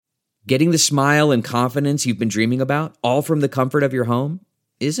Getting the smile and confidence you've been dreaming about, all from the comfort of your home,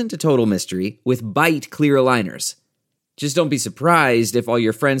 isn't a total mystery with Byte clear aligners. Just don't be surprised if all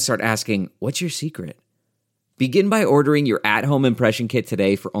your friends start asking, "What's your secret?" Begin by ordering your at-home impression kit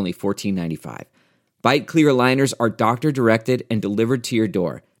today for only $14.95. Byte clear aligners are doctor-directed and delivered to your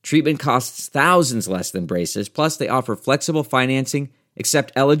door. Treatment costs thousands less than braces, plus they offer flexible financing,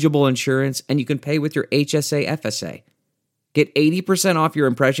 accept eligible insurance, and you can pay with your HSA FSA. Get 80% off your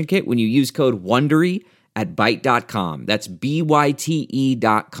impression kit when you use code WONDERY at Byte.com. That's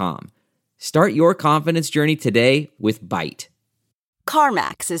BYTE.com. Start your confidence journey today with Byte.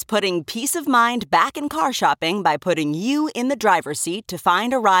 CarMax is putting peace of mind back in car shopping by putting you in the driver's seat to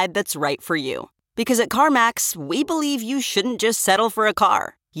find a ride that's right for you. Because at CarMax, we believe you shouldn't just settle for a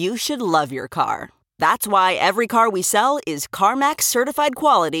car. You should love your car. That's why every car we sell is CarMax certified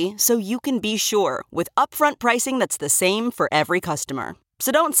quality, so you can be sure with upfront pricing that's the same for every customer.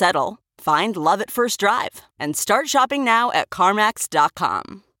 So don't settle. Find love at first drive and start shopping now at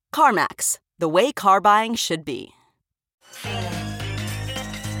CarMax.com. CarMax, the way car buying should be.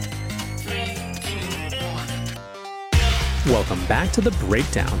 Welcome back to The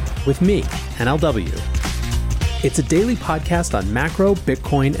Breakdown with me, NLW. It's a daily podcast on macro,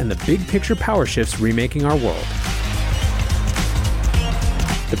 Bitcoin, and the big picture power shifts remaking our world.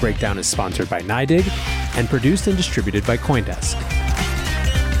 The Breakdown is sponsored by NYDIG and produced and distributed by CoinDesk.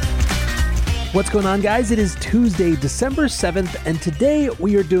 What's going on, guys? It is Tuesday, December 7th, and today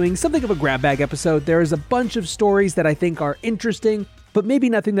we are doing something of a grab bag episode. There is a bunch of stories that I think are interesting, but maybe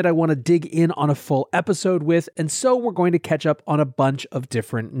nothing that I want to dig in on a full episode with, and so we're going to catch up on a bunch of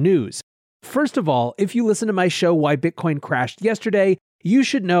different news. First of all, if you listen to my show, Why Bitcoin Crashed Yesterday, you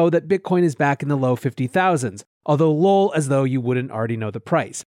should know that Bitcoin is back in the low 50,000s, although lol, as though you wouldn't already know the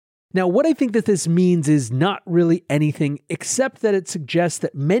price. Now, what I think that this means is not really anything, except that it suggests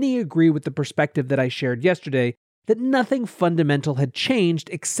that many agree with the perspective that I shared yesterday, that nothing fundamental had changed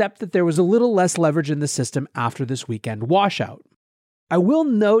except that there was a little less leverage in the system after this weekend washout. I will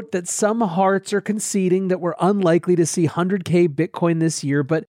note that some hearts are conceding that we're unlikely to see 100K Bitcoin this year,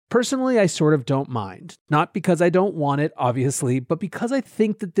 but personally, I sort of don't mind. Not because I don't want it, obviously, but because I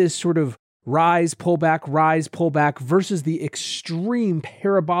think that this sort of rise, pullback versus the extreme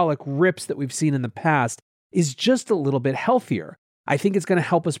parabolic rips that we've seen in the past is just a little bit healthier. I think it's going to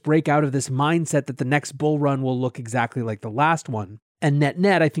help us break out of this mindset that the next bull run will look exactly like the last one. And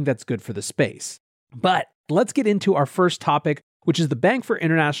net, I think that's good for the space. But let's get into our first topic, which is the Bank for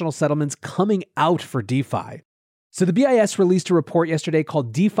International Settlements coming out for DeFi. So the BIS released a report yesterday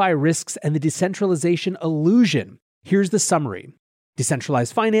called DeFi Risks and the Decentralization Illusion. Here's the summary.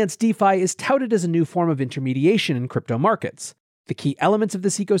 Decentralized finance, DeFi, is touted as a new form of intermediation in crypto markets. The key elements of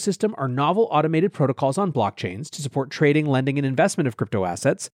this ecosystem are novel automated protocols on blockchains to support trading, lending, and investment of crypto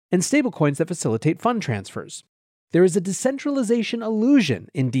assets, and stablecoins that facilitate fund transfers. There is a decentralization illusion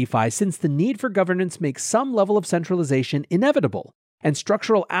in DeFi since the need for governance makes some level of centralization inevitable, and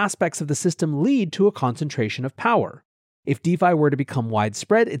structural aspects of the system lead to a concentration of power. If DeFi were to become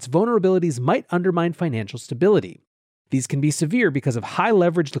widespread, its vulnerabilities might undermine financial stability. These can be severe because of high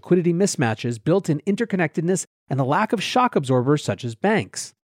leverage liquidity mismatches, built-in interconnectedness, and the lack of shock absorbers such as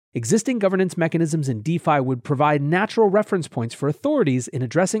banks. Existing governance mechanisms in DeFi would provide natural reference points for authorities in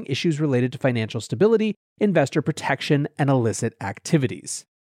addressing issues related to financial stability, investor protection, and illicit activities.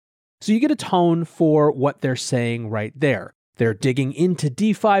 So you get a tone for what they're saying right there. They're digging into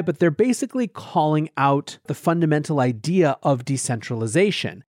DeFi, but they're basically calling out the fundamental idea of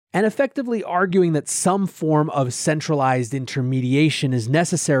decentralization and effectively arguing that some form of centralized intermediation is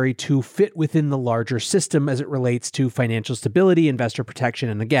necessary to fit within the larger system as it relates to financial stability, investor protection,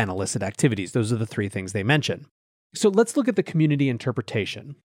 and again, illicit activities. Those are the three things they mention. So let's look at the community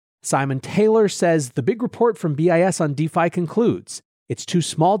interpretation. Simon Taylor says the big report from BIS on DeFi concludes, it's too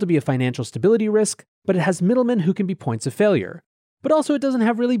small to be a financial stability risk, but it has middlemen who can be points of failure. But also it doesn't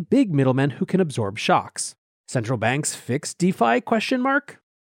have really big middlemen who can absorb shocks. Central banks fix DeFi?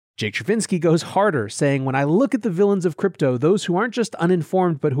 Jake Travinsky goes harder, saying, when I look at the villains of crypto, those who aren't just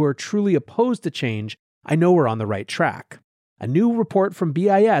uninformed but who are truly opposed to change, I know we're on the right track. A new report from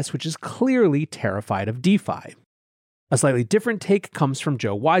BIS, which is clearly terrified of DeFi. A slightly different take comes from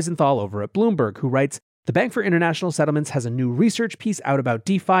Joe Weisenthal over at Bloomberg, who writes, the Bank for International Settlements has a new research piece out about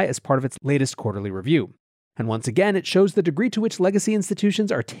DeFi as part of its latest quarterly review. And once again, it shows the degree to which legacy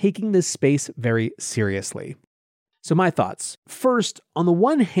institutions are taking this space very seriously. So my thoughts. First, on the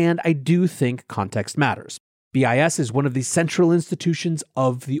one hand, I do think context matters. BIS is one of the central institutions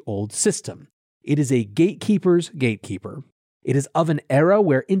of the old system. It is a gatekeeper's gatekeeper. It is of an era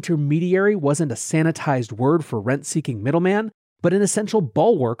where intermediary wasn't a sanitized word for rent-seeking middleman, but an essential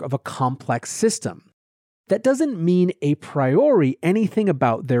bulwark of a complex system. That doesn't mean a priori anything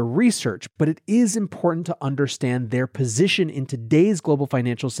about their research, but it is important to understand their position in today's global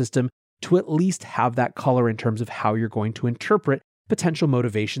financial system to at least have that color in terms of how you're going to interpret potential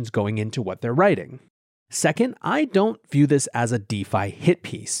motivations going into what they're writing. Second, I don't view this as a DeFi hit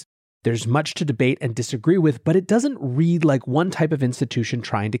piece. There's much to debate and disagree with, but it doesn't read like one type of institution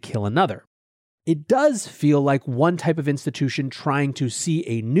trying to kill another. It does feel like one type of institution trying to see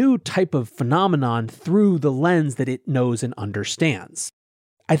a new type of phenomenon through the lens that it knows and understands.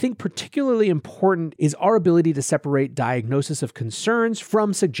 I think particularly important is our ability to separate diagnosis of concerns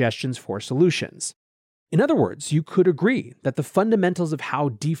from suggestions for solutions. In other words, you could agree that the fundamentals of how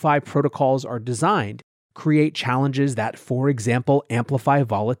DeFi protocols are designed create challenges that, for example, amplify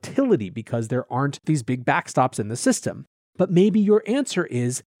volatility because there aren't these big backstops in the system. But maybe your answer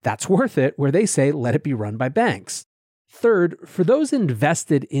is, that's worth it, where they say, let it be run by banks. Third, for those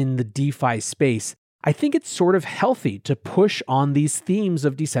invested in the DeFi space, I think it's sort of healthy to push on these themes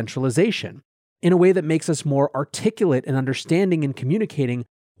of decentralization in a way that makes us more articulate in understanding and communicating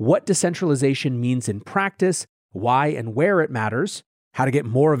what decentralization means in practice, why and where it matters, how to get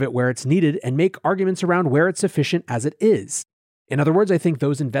more of it where it's needed, and make arguments around where it's sufficient as it is. In other words, I think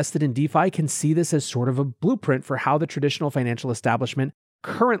those invested in DeFi can see this as sort of a blueprint for how the traditional financial establishment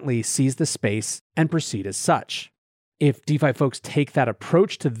currently sees the space and proceed as such. If DeFi folks take that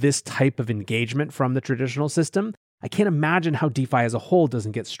approach to this type of engagement from the traditional system, I can't imagine how DeFi as a whole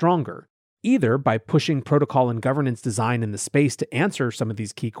doesn't get stronger, either by pushing protocol and governance design in the space to answer some of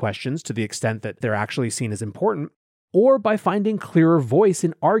these key questions to the extent that they're actually seen as important, or by finding clearer voice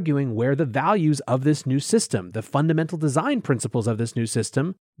in arguing where the values of this new system, the fundamental design principles of this new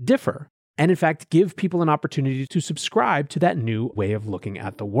system, differ, and in fact give people an opportunity to subscribe to that new way of looking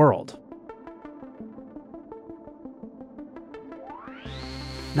at the world.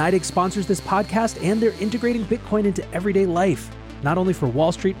 NYDIG sponsors this podcast, and they're integrating Bitcoin into everyday life, not only for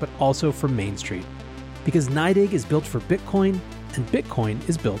Wall Street, but also for Main Street. Because NYDIG is built for Bitcoin, and Bitcoin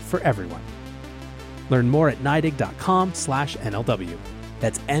is built for everyone. Learn more at NYDIG.com/NLW.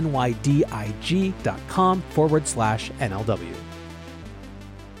 That's NYDIG.com/NLW.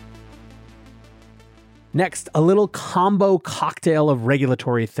 Next, a little combo cocktail of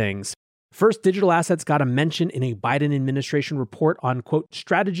regulatory things. First, digital assets got a mention in a Biden administration report on, quote,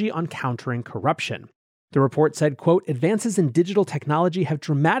 strategy on countering corruption. The report said, quote, advances in digital technology have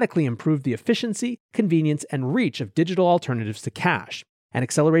dramatically improved the efficiency, convenience, and reach of digital alternatives to cash, and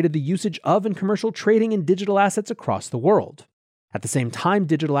accelerated the usage of and commercial trading in digital assets across the world. At the same time,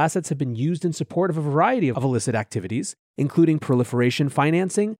 digital assets have been used in support of a variety of illicit activities, including proliferation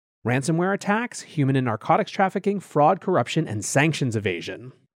financing, ransomware attacks, human and narcotics trafficking, fraud, corruption, and sanctions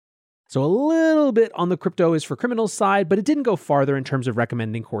evasion. So a little bit on the crypto is for criminals side, but it didn't go farther in terms of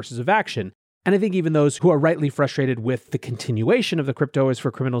recommending courses of action. And I think even those who are rightly frustrated with the continuation of the crypto is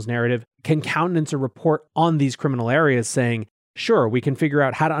for criminals narrative can countenance a report on these criminal areas saying, sure, we can figure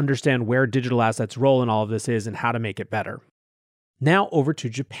out how to understand where digital assets' role in all of this is and how to make it better. Now over to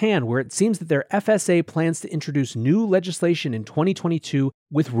Japan, where it seems that their FSA plans to introduce new legislation in 2022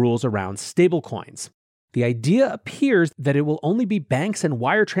 with rules around stablecoins. The idea appears that it will only be banks and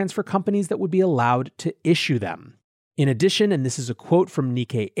wire transfer companies that would be allowed to issue them. In addition, and this is a quote from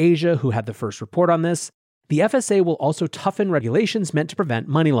Nikkei Asia, who had the first report on this, the FSA will also toughen regulations meant to prevent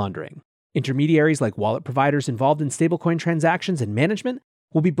money laundering. Intermediaries like wallet providers involved in stablecoin transactions and management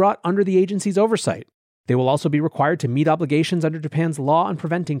will be brought under the agency's oversight. They will also be required to meet obligations under Japan's law on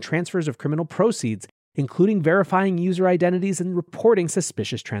preventing transfers of criminal proceeds, including verifying user identities and reporting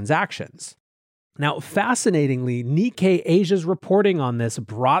suspicious transactions. Now, fascinatingly, Nikkei Asia's reporting on this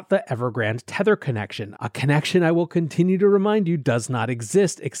brought the Evergrande Tether connection, a connection I will continue to remind you does not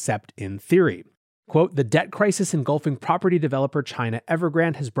exist except in theory. Quote, the debt crisis engulfing property developer China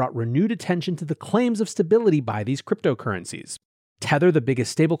Evergrande has brought renewed attention to the claims of stability by these cryptocurrencies. Tether, the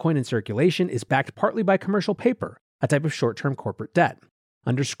biggest stablecoin in circulation, is backed partly by commercial paper, a type of short-term corporate debt.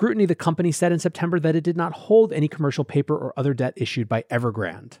 Under scrutiny, the company said in September that it did not hold any commercial paper or other debt issued by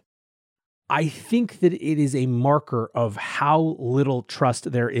Evergrande. I think that it is a marker of how little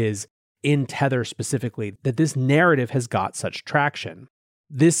trust there is in Tether specifically, that this narrative has got such traction.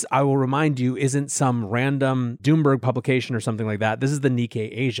 This, I will remind you, isn't some random Doomberg publication or something like that. This is the Nikkei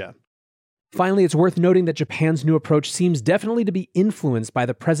Asia. Finally, it's worth noting that Japan's new approach seems definitely to be influenced by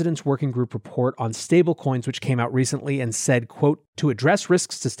the President's Working Group report on stablecoins, which came out recently and said, quote, to address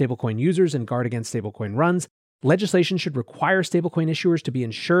risks to stablecoin users and guard against stablecoin runs, legislation should require stablecoin issuers to be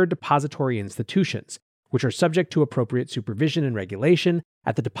insured depository institutions, which are subject to appropriate supervision and regulation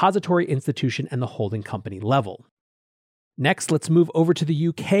at the depository institution and the holding company level. Next, let's move over to the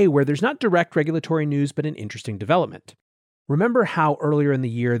UK, where there's not direct regulatory news, but an interesting development. Remember how earlier in the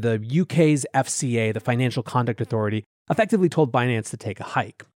year, the UK's FCA, the Financial Conduct Authority, effectively told Binance to take a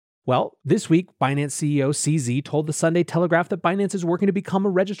hike? Well, this week, Binance CEO CZ told the Sunday Telegraph that Binance is working to become a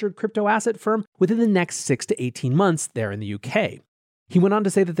registered crypto asset firm within the next 6 to 18 months there in the UK. He went on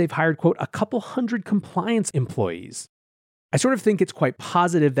to say that they've hired, quote, a couple hundred compliance employees. I sort of think it's quite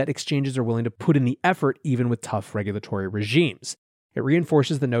positive that exchanges are willing to put in the effort even with tough regulatory regimes. It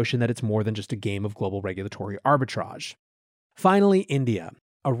reinforces the notion that it's more than just a game of global regulatory arbitrage. Finally, India.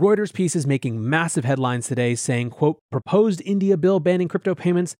 A Reuters piece is making massive headlines today saying, quote, proposed India bill banning crypto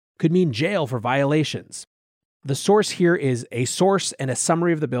payments could mean jail for violations. The source here is a source and a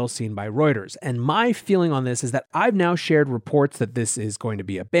summary of the bill seen by Reuters. And my feeling on this is that I've now shared reports that this is going to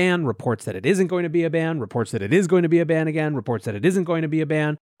be a ban, reports that it isn't going to be a ban, reports that it is going to be a ban again, reports that it isn't going to be a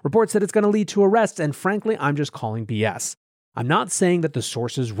ban, reports that it's going to lead to arrests, and frankly, I'm just calling BS. I'm not saying that the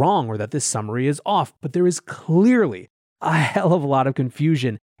source is wrong or that this summary is off, but there is clearly a hell of a lot of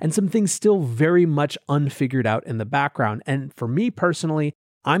confusion and some things still very much unfigured out in the background. And for me personally,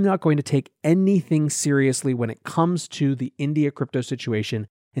 I'm not going to take anything seriously when it comes to the India crypto situation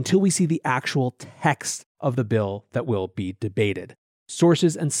until we see the actual text of the bill that will be debated.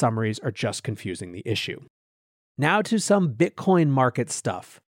 Sources and summaries are just confusing the issue. Now to some Bitcoin market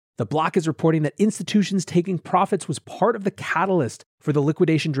stuff. The block is reporting that institutions taking profits was part of the catalyst for the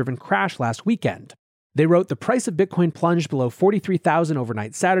liquidation-driven crash last weekend. They wrote, the price of Bitcoin plunged below 43,000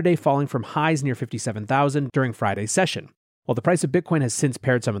 overnight Saturday, falling from highs near 57,000 during Friday's session. While the price of Bitcoin has since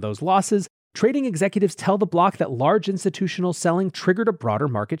pared some of those losses, trading executives tell the block that large institutional selling triggered a broader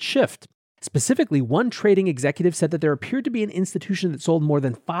market shift. Specifically, one trading executive said that there appeared to be an institution that sold more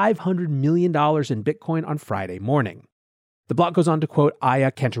than $500 million in Bitcoin on Friday morning. The block goes on to quote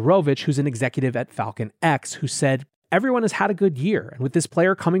Aya Kantarovich, who's an executive at Falcon X, who said, everyone has had a good year, and with this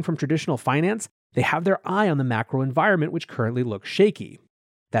player coming from traditional finance, they have their eye on the macro environment, which currently looks shaky.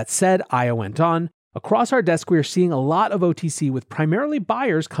 That said, Aya went on, across our desk, we are seeing a lot of OTC with primarily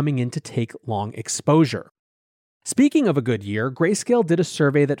buyers coming in to take long exposure. Speaking of a good year, Grayscale did a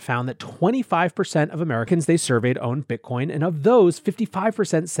survey that found that 25% of Americans they surveyed owned Bitcoin, and of those,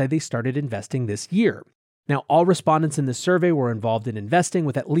 55% said they started investing this year. Now, all respondents in this survey were involved in investing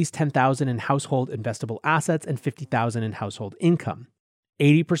with at least $10,000 in household investable assets and $50,000 in household income.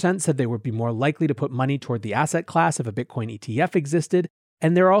 80% said they would be more likely to put money toward the asset class if a Bitcoin ETF existed,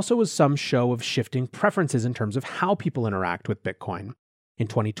 and there also was some show of shifting preferences in terms of how people interact with Bitcoin. In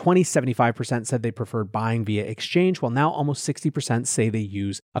 2020, 75% said they preferred buying via exchange, while now almost 60% say they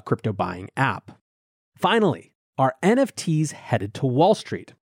use a crypto buying app. Finally, are NFTs headed to Wall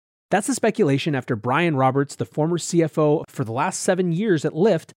Street? That's the speculation after Brian Roberts, the former CFO for the last 7 years at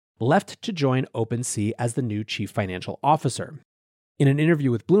Lyft, left to join OpenSea as the new chief financial officer. In an interview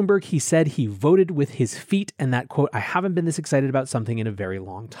with Bloomberg, he said he voted with his feet and that, quote, I haven't been this excited about something in a very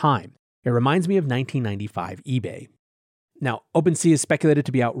long time. It reminds me of 1995 eBay. Now, OpenSea is speculated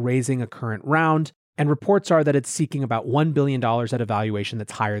to be out raising a current round, and reports are that it's seeking about $1 billion at a valuation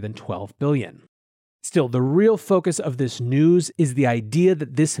that's higher than $12 billion. Still, the real focus of this news is the idea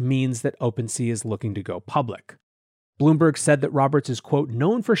that this means that OpenSea is looking to go public. Bloomberg said that Roberts is, quote,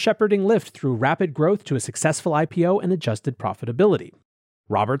 known for shepherding Lyft through rapid growth to a successful IPO and adjusted profitability.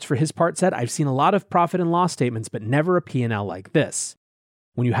 Roberts, for his part, said, I've seen a lot of profit and loss statements, but never a P&L like this.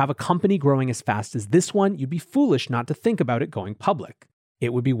 When you have a company growing as fast as this one, you'd be foolish not to think about it going public.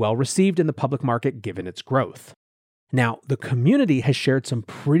 It would be well received in the public market given its growth. Now, the community has shared some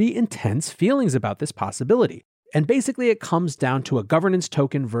pretty intense feelings about this possibility, and basically it comes down to a governance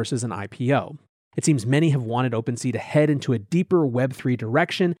token versus an IPO. It seems many have wanted OpenSea to head into a deeper Web3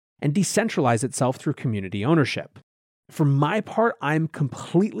 direction and decentralize itself through community ownership. For my part, I'm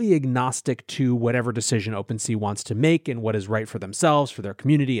completely agnostic to whatever decision OpenSea wants to make and what is right for themselves, for their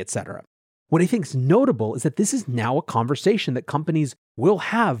community, etc. What I think is notable is that this is now a conversation that companies will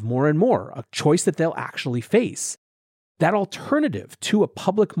have more and more, a choice that they'll actually face. That alternative to a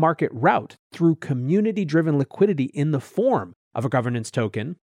public market route through community-driven liquidity in the form of a governance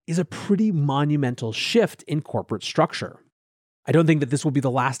token is a pretty monumental shift in corporate structure. I don't think that this will be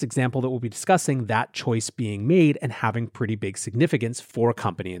the last example that we'll be discussing that choice being made and having pretty big significance for a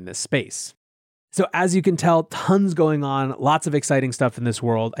company in this space. So as you can tell, tons going on, lots of exciting stuff in this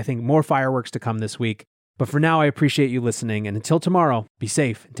world. I think more fireworks to come this week. But for now, I appreciate you listening. And until tomorrow, be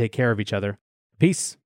safe and take care of each other. Peace.